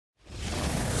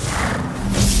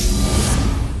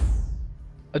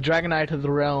A Dragonite of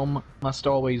the realm must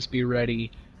always be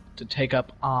ready to take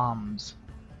up arms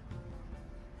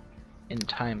in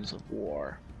times of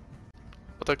war.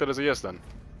 I'll take that as a yes then.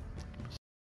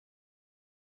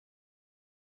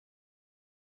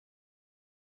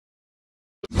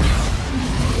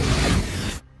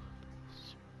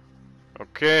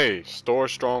 Okay, Store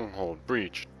Stronghold,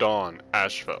 Breach, Dawn,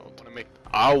 Ashfeld.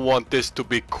 I want this to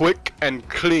be quick and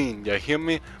clean, you hear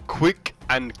me? Quick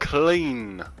and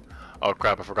clean. Oh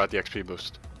crap, I forgot the XP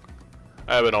boost.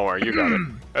 But don't worry, you got it.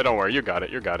 Don't worry, you got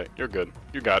it. You're good.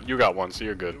 You got one, so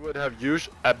you're good. You would have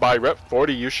by rep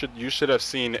 40, you should have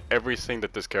seen everything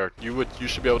that this character you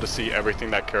should be able to see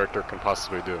everything that character can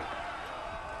possibly do.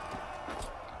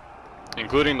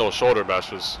 Including those shoulder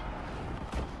bashes.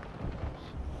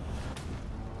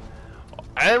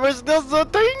 And we're still so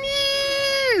tiny!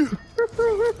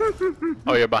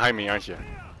 Oh, you're behind me, aren't you?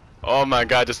 Oh my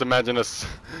god, just imagine us.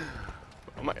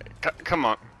 Oh my, come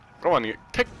on. Go on,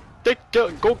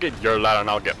 go get your ladder and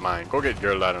I'll get mine. Go get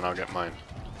your ladder and I'll get mine.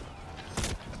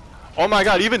 Oh my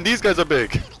god, even these guys are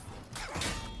big.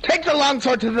 Take the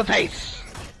longsword to the face!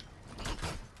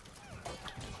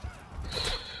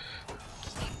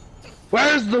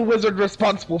 Where's the wizard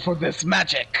responsible for this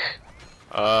magic?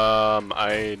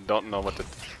 I don't know what to...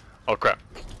 Oh crap.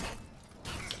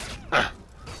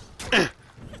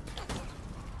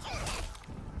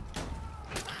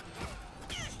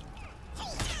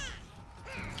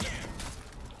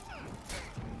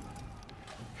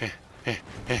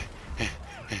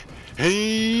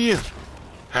 Hey!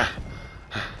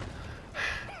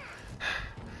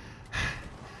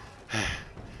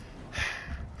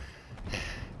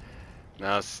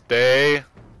 Now stay.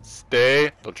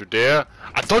 Don't you dare.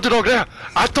 I told you don't dare.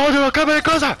 I told you don't come any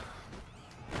closer.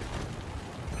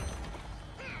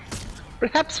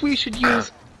 Perhaps we should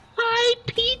use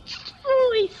high-pitched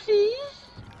voices.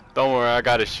 Don't worry, I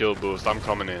got a shield boost. I'm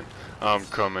coming in.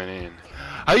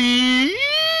 Aye!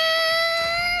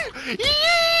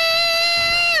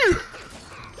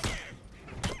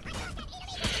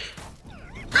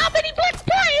 How many black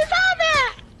players are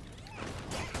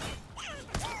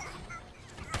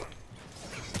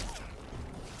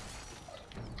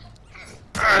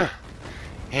there?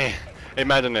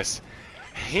 Imagine this.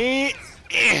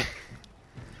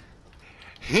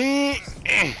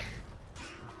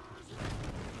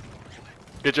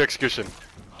 Get your execution.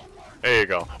 There you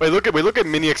go. Wait, look at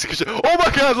mini execution. Oh my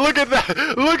god, look at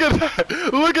that! Look at that!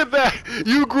 Look at that!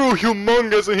 You grew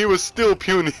humongous and he was still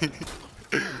puny.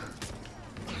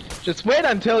 Just wait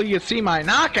until you see my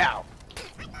knockout.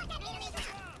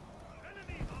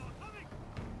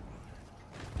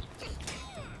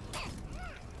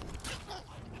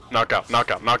 Knockout.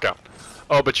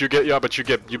 Oh, but you get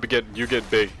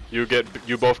big.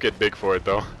 You both get big for it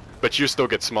though. But you still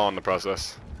get small in the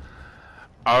process.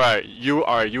 Alright, you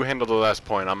handle the last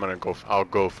point. I'll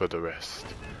go for the rest.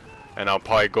 And I'll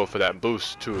probably go for that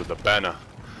boost too, the banner.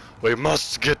 We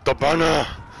must get the banner!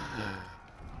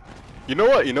 If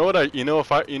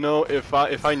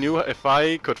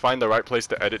I could find the right place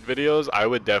to edit videos, I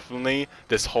would definitely,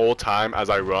 this whole time as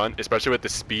I run, especially with the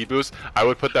speed boost, I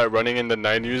would put that running in the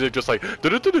 9 music just like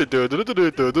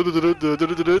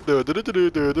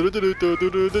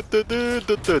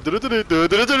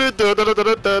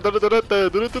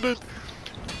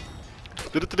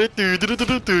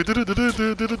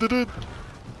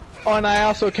Oh, and I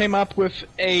also came up with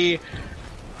a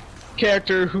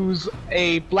character who's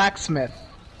a blacksmith.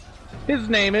 His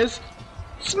name is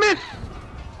Smith.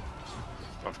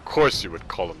 Of course you would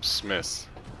call him Smith.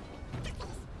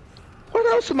 What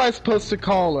else am I supposed to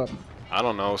call him? I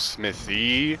don't know,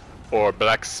 Smithy or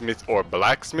blacksmith or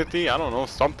blacksmithy. I don't know,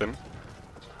 something.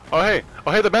 Oh hey,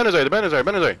 the banner's ready.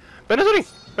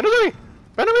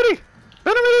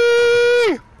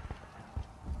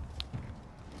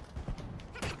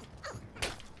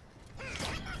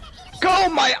 Go,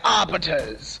 my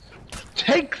arbiters!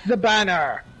 Take the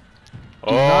banner!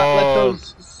 Do not let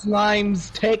those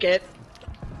slimes take it.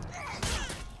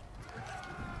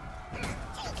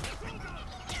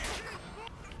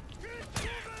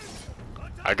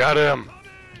 I got him.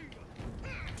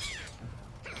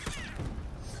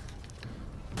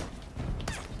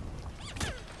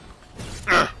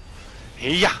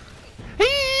 Yeah.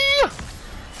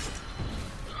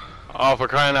 Oh, for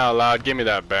crying out loud, give me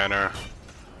that banner.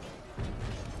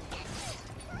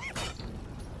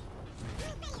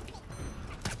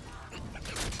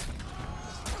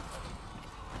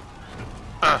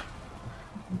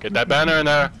 Get that banner in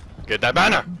there. Get that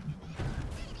banner.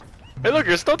 Hey, look,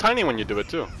 you're still tiny when you do it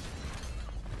too.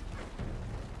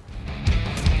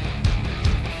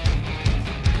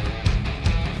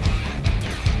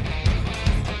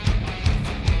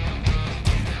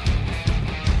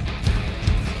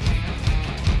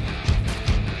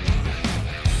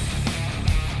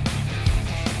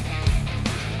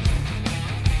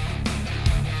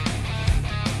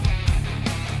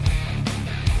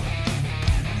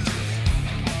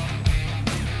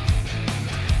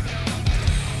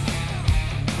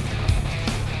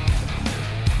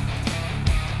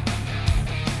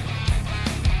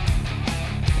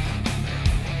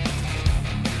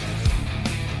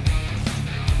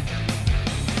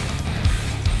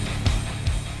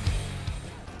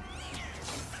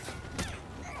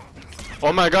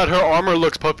 Oh my god, her armor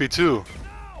looks puffy too.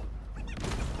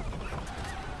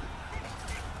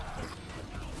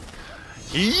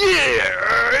 Yeah!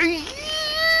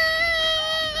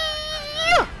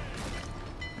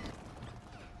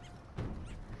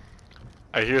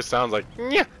 I hear sounds like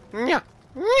nya nya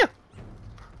nya.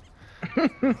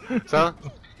 Sound?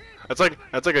 That's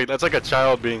like a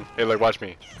child being. Hey, like watch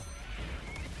me.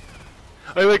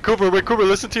 Hey, wait, Cooper,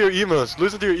 listen to your emos.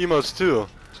 Listen to your emos too.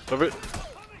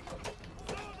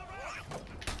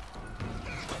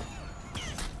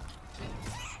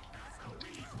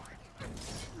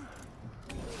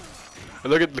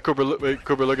 Look at the Cooper. Wait,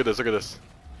 Cooper, look at this. Look at this.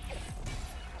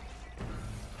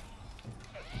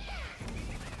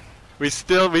 We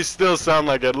still sound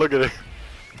like it. Look at it.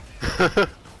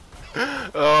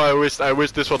 Oh, I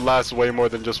wish this would last way more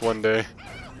than just one day.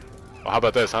 Oh, how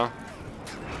about this, huh?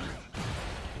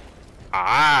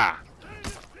 Ah!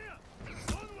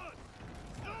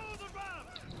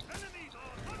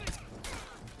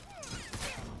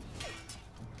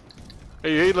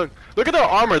 Hey, look at their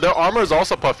armor. Their armor is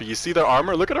also puffy. You see their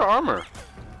armor? Look at their armor.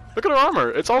 Look at her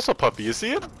armor. It's also puffy. You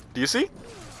see it? Do you see?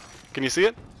 Can you see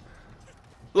it?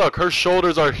 Look, her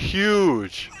shoulders are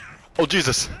huge. Oh,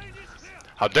 Jesus.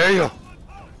 How dare you?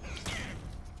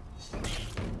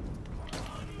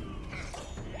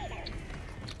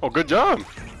 Oh, good job.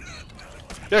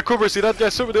 Yeah, Cooper, see that? Yeah,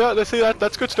 super. See that?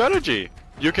 That's good strategy.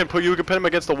 You can put him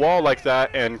against the wall like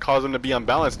that and cause him to be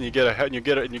unbalanced, and you get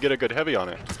a good heavy on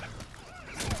it.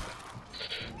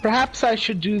 Perhaps I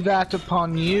should do that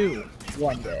upon you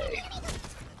one day.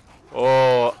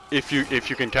 Oh, if you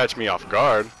can catch me off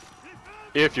guard.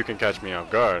 If you can catch me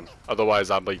off guard. Otherwise,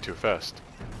 I'll be too fast.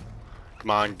 Come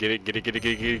on, get it.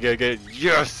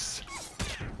 Yes!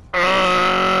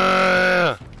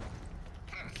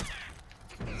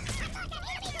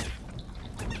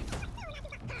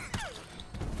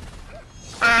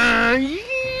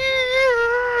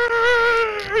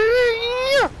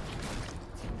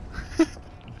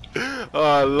 Oh,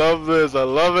 I love this. I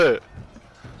love it.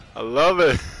 I love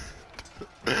it.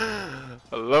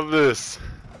 I love this.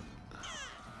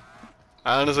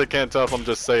 I honestly can't tell if I'm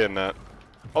just saying that.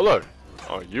 Oh, look.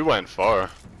 Oh, you went far.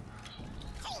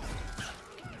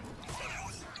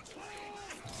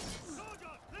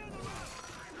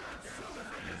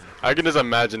 I can just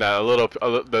imagine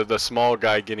that the small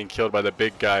guy getting killed by the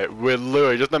big guy. With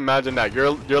literally, just imagine that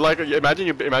you're like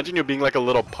imagine you being like a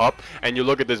little pup and you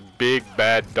look at this big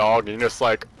bad dog and you're just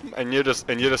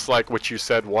like what you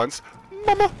said once,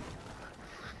 mama.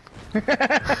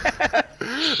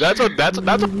 that's what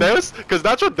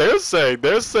they're saying.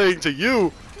 They're saying to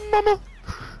you, mama.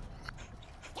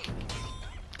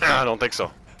 I don't think so.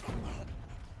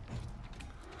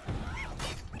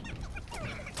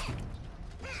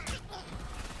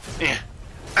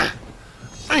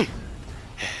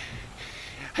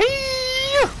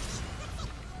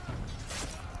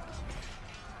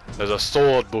 There's a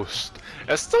sword boost.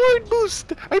 A sword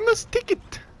boost! I must take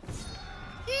it!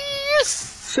 Yes!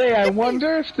 Say, I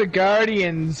wonder if the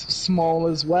Guardian's small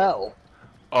as well.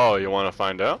 Oh, you want to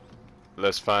find out?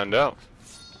 Let's find out.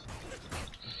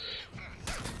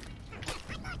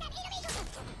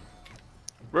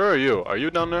 Where are you? Are you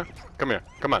down there? Come here.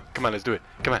 Come on, let's do it.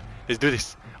 Come on, let's do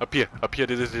this. Up here,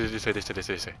 this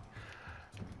way.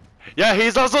 Yeah,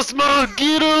 he's also small!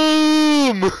 Get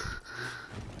him!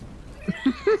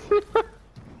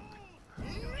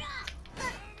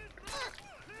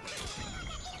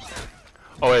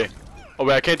 Oh wait,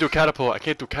 I can't do catapult. I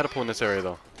can't do catapult in this area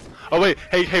though. Oh wait,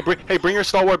 hey, bring your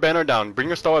stalwart banner down. Bring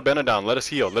your stalwart banner down. Let us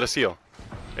heal.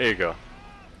 There you go.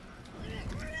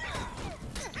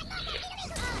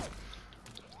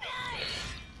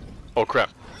 Oh crap!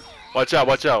 Watch out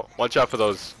for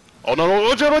those. Oh no,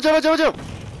 watch out!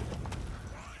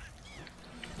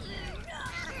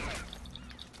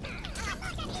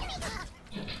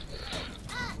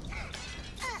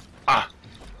 Ah!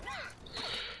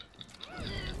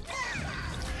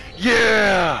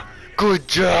 Yeah! Good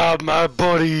job, my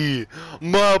buddy!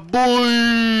 My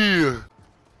boy!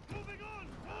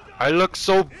 I look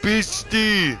so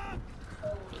beastie!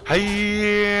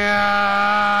 Hiya!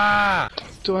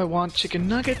 Do I want chicken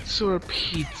nuggets or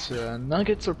pizza?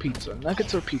 Nuggets or pizza?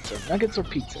 Nuggets or pizza? Nuggets or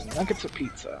pizza? Nuggets or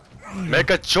pizza? Make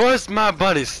a choice, my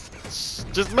buddies.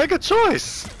 Just make a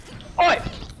choice. Oi!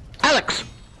 Alex!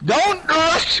 Don't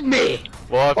rush me!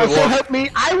 Well, also help me,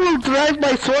 I will drive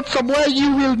my sword somewhere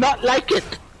you will not like it!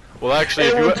 Well, actually,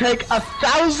 it will take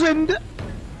 1,000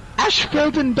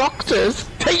 Ashfielden doctors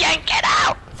to yank it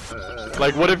out!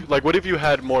 Like what if you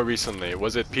had more recently?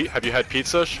 Was it have you had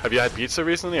pizza? Have you had pizza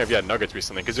recently? Or have you had nuggets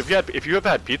recently? Because if you have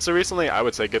had pizza recently, I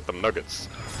would say get them nuggets.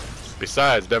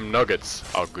 Besides, them nuggets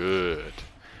are good.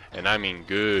 And I mean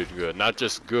good, good. Not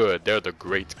just good, they're the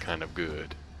great kind of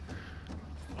good.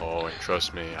 Oh, and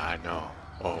trust me, I know.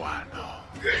 Oh, I know.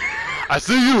 I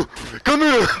see you! Come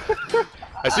here!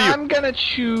 I see you! I'm gonna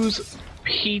choose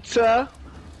pizza.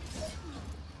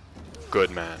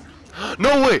 Good man.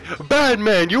 No way! Bad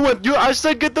man! I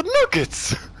said get the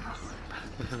nuggets!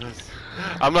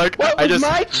 I'm like, What was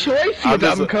my choice, you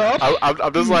dumb cup?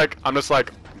 I'm just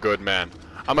like, good man.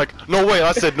 I'm like, no way,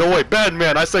 I said no way, bad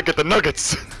man, I said get the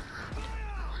nuggets!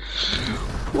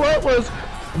 What was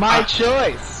my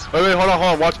choice? Wait, hold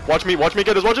on, watch me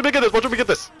get this, watch me get this! Watch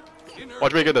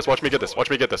me get this,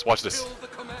 watch this.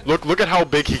 Look at how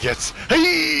big he gets.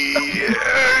 Hey!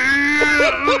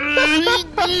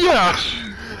 Yeah!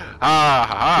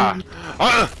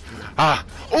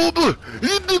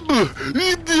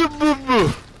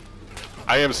 I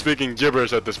am speaking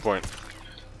gibberish at this point.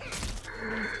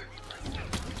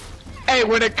 Hey,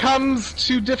 when it comes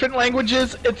to different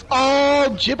languages, it's all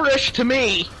gibberish to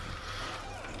me.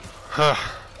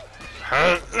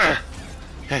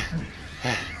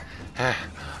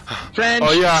 French,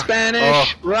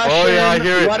 Spanish, Russian, oh yeah, I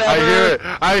hear it, whatever.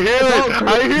 I hear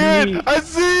it, I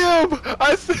see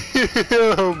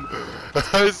him!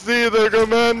 I see the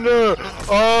commander!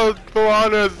 Oh,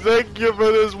 Juana, thank you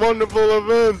for this wonderful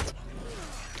event!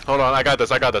 Hold on, I got this.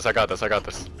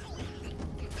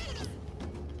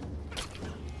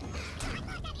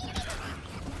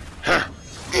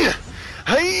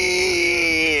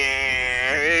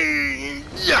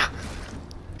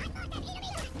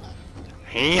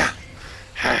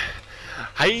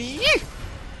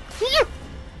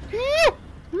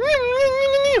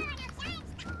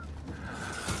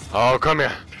 Oh, come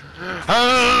here.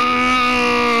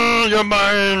 You're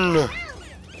mine.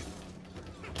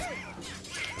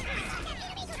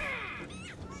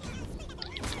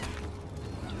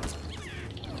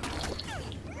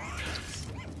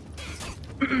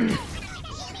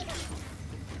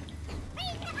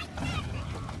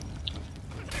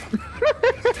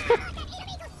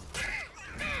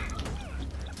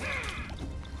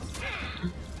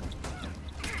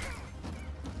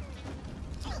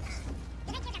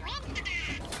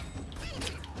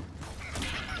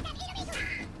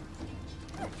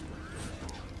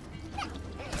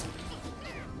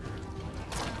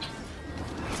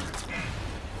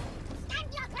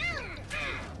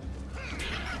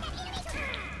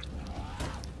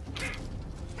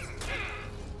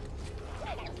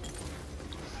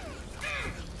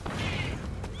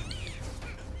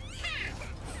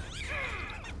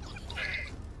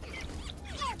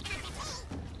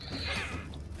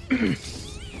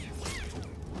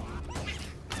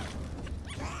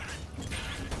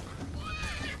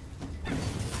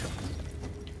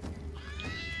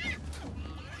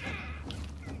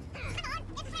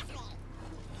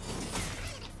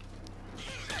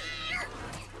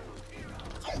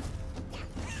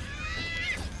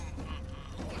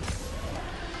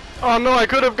 Oh no, I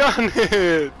could have gotten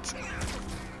it!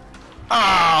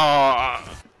 Ah!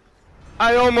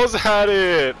 I almost had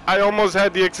it! I almost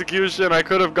had the execution. I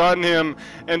could have gotten him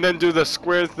and then do the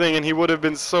square thing and he would have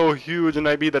been so huge and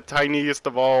I'd be the tiniest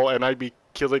of all and I'd be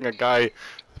killing a guy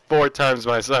 4 times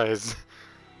my size.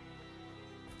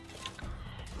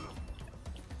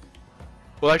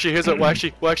 Well, actually, here's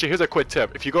a quick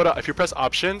tip. If you press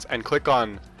options and click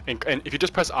on, and if you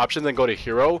just press options and go to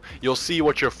hero, you'll see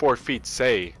what your 4 feet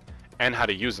say and how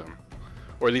to use them,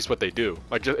 or at least what they do.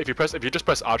 Like, if you just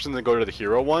press options and go to the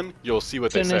hero one, you'll see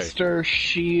what they say. Sinister,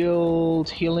 shield,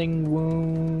 healing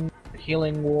wound,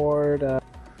 healing ward.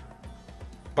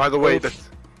 By the way,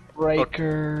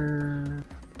 breaker.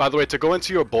 By the way, to go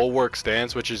into your bulwark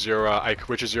stance, which is your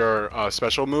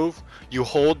special move, you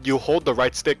hold the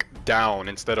right stick down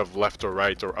instead of left or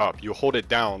right or up. You hold it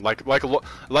down like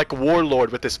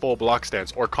Warlord with this full block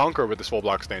stance, or Conqueror with this full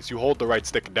block stance. You hold the right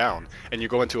stick down and you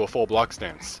go into a full block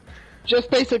stance.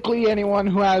 Just basically anyone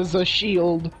who has a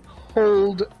shield,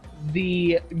 hold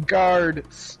the guard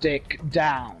stick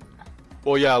down.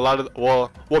 Well, yeah, if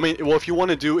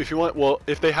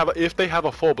they have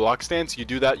a full block stance, you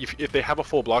do that. If they have a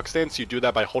full block stance, you do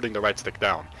that by holding the right stick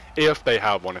down. If they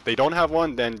have one. If they don't have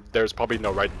one, then there's probably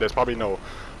no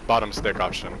bottom stick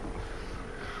option.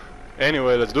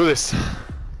 Anyway, let's do this.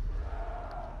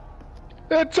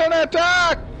 It's an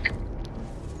attack!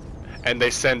 And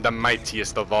they send the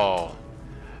mightiest of all,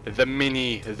 the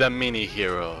mini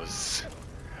heroes,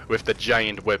 with the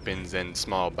giant weapons and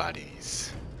small bodies.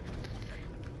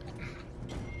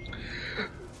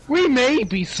 We may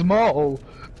be small,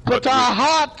 but our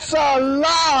hearts are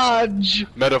large!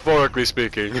 Metaphorically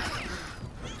speaking.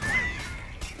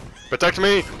 Protect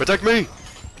me! Protect me!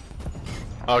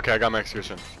 Okay, I got my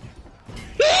execution.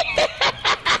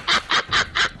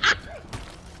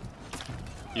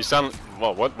 You sound.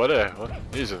 Well, what?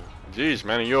 Jesus. Jeez,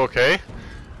 man, are you okay?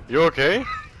 You okay?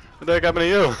 What the heck happened to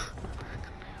you?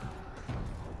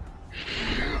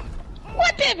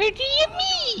 Whatever do you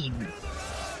mean?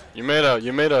 You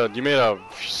made a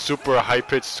super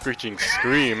high-pitched screeching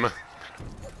scream.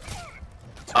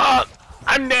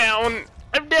 I'm down!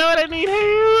 I'm down, I need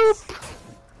help!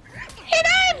 And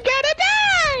I'm gonna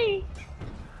die!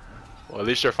 Well, at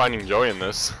least you're finding joy in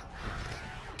this.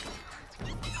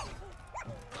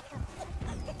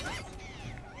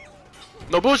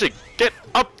 Nobushi, get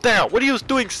up there! What are you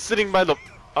doing sitting by the...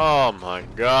 Oh my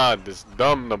god, this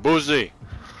dumb Nobushi.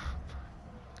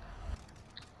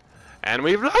 And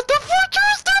we've lost the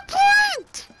fortress to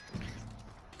point!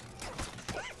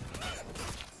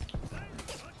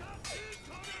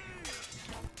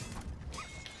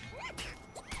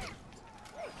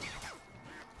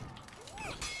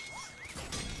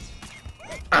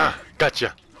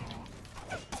 Gotcha.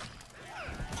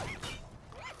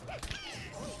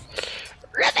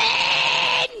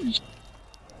 Revenge!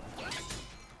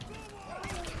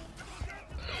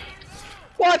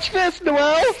 Watch this,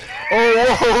 Noel!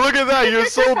 Oh, whoa, look at that, you're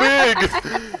so big!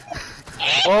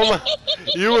 Oh my,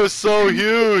 you are so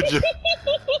huge!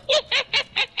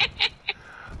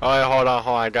 Alright, hold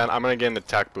on, I'm gonna get an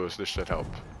attack boost, this should help.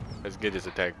 Let's get this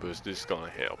attack boost, this is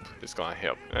gonna help. It's gonna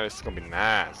help. It's gonna be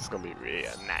nice, it's gonna be real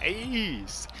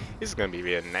nice. It's gonna be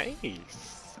real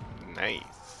nice.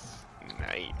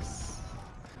 Nice.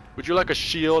 Would you like a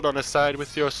shield on the side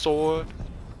with your sword?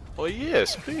 Oh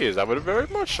yes, please, I would very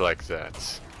much like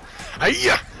that.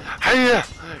 Hiya! Hiya!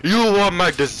 You want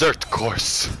my dessert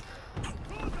course?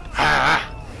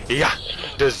 Ah, yeah,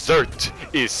 dessert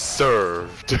is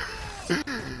served.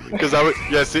 Because I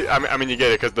mean you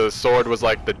get it, because the sword was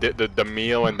like the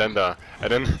meal, and then the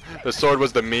sword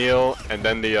was the meal, and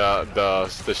then the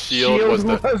shield was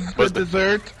the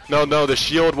dessert. No, the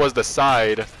shield was the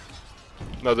side.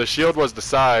 No, the shield was the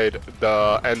side.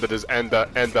 The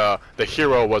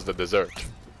hero was the dessert.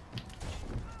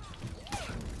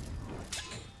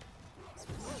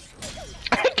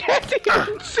 I can't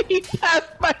even see past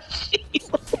my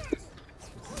shield.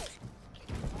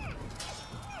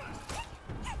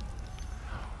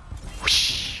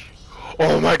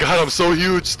 Oh my god, I'm so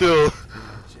huge still.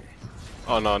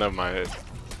 Oh no, never mind.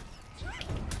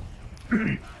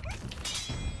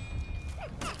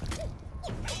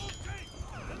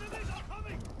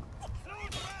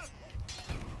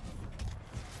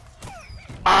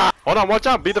 Hold on, watch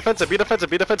out, be defensive,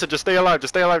 just stay alive,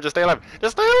 just stay alive.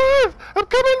 I'm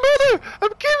coming, brother,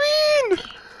 I'm coming.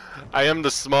 I am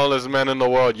the smallest man in the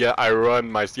world, yet I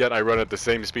run at the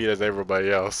same speed as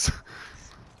everybody else.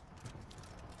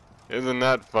 Isn't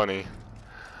that funny?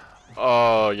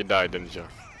 Oh, you died, didn't you?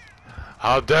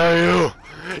 How dare you!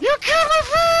 You killed my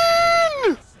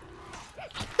friend!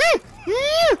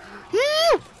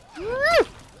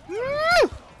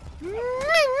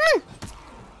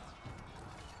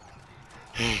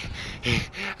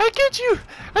 I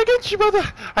get you, brother!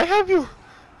 I have you!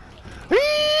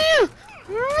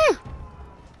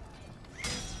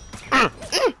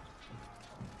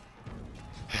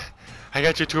 I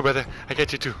got you too, brother. I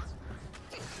got you too.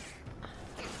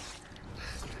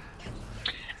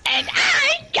 And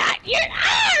I got your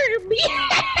arm!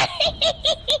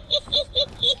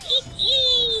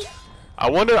 I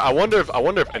wonder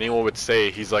if anyone would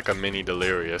say he's like a mini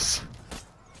Delirious.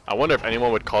 I wonder if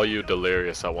anyone would call you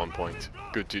Delirious at one point,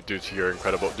 due to your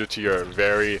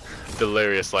very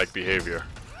Delirious-like behavior.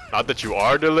 Not that you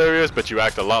are Delirious, but you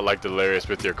act a lot like Delirious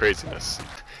with your craziness.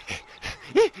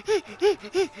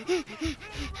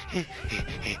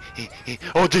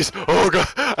 Oh jeez! Oh god!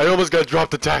 I almost got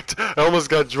dropped attacked! I almost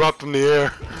got dropped from the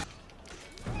air!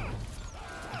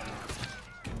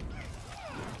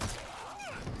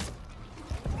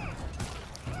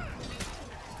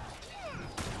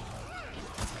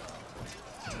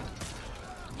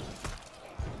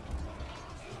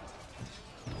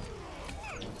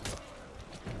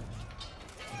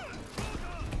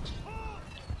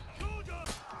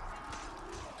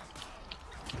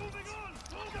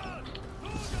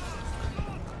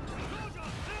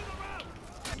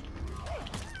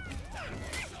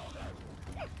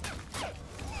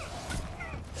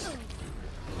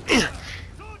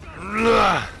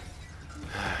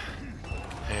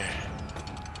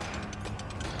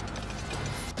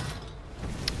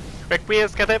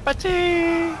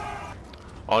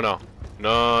 Oh no.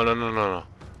 No. No.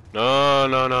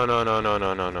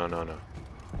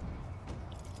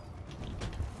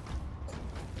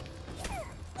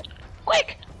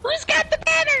 Quick! Who's got the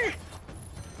banner?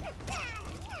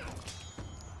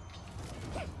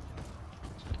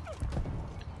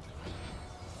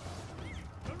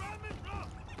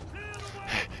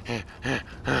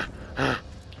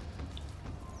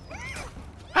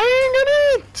 I ain't got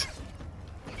it!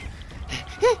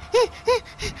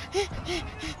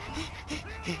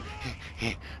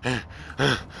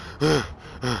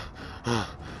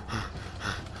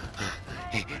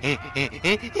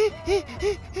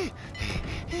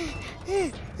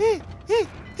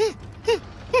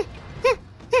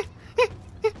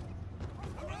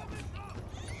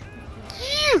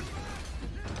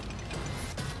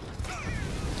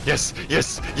 Yes,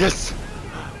 yes, yes!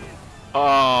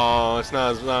 Oh, it's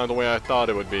not the way I thought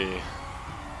it would be.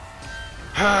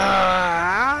 Hey,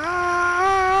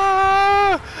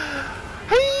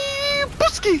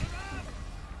 Busky!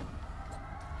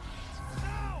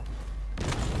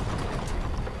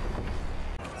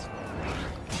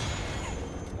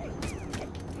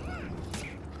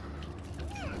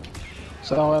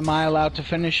 So am I allowed to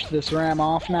finish this ram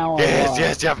off now? Or Yes, what?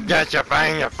 yes, you're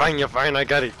fine, you're fine, you're fine, I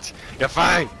got it. You're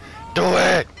fine. Do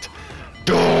it!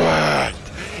 Do it!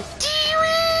 Do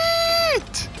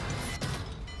it!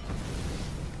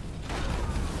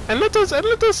 And let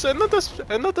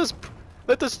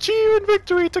us cheer in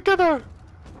victory together!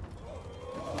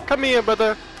 Come here,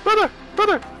 brother! Brother!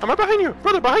 I'm right behind you!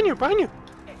 Brother, behind you!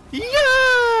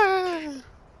 Yeah!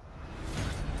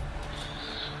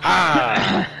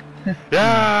 Ah!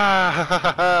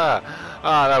 Yeah!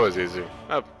 Ah, that was easy.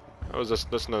 That was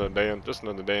just another day in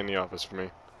the office for me.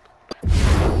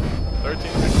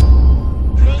 13.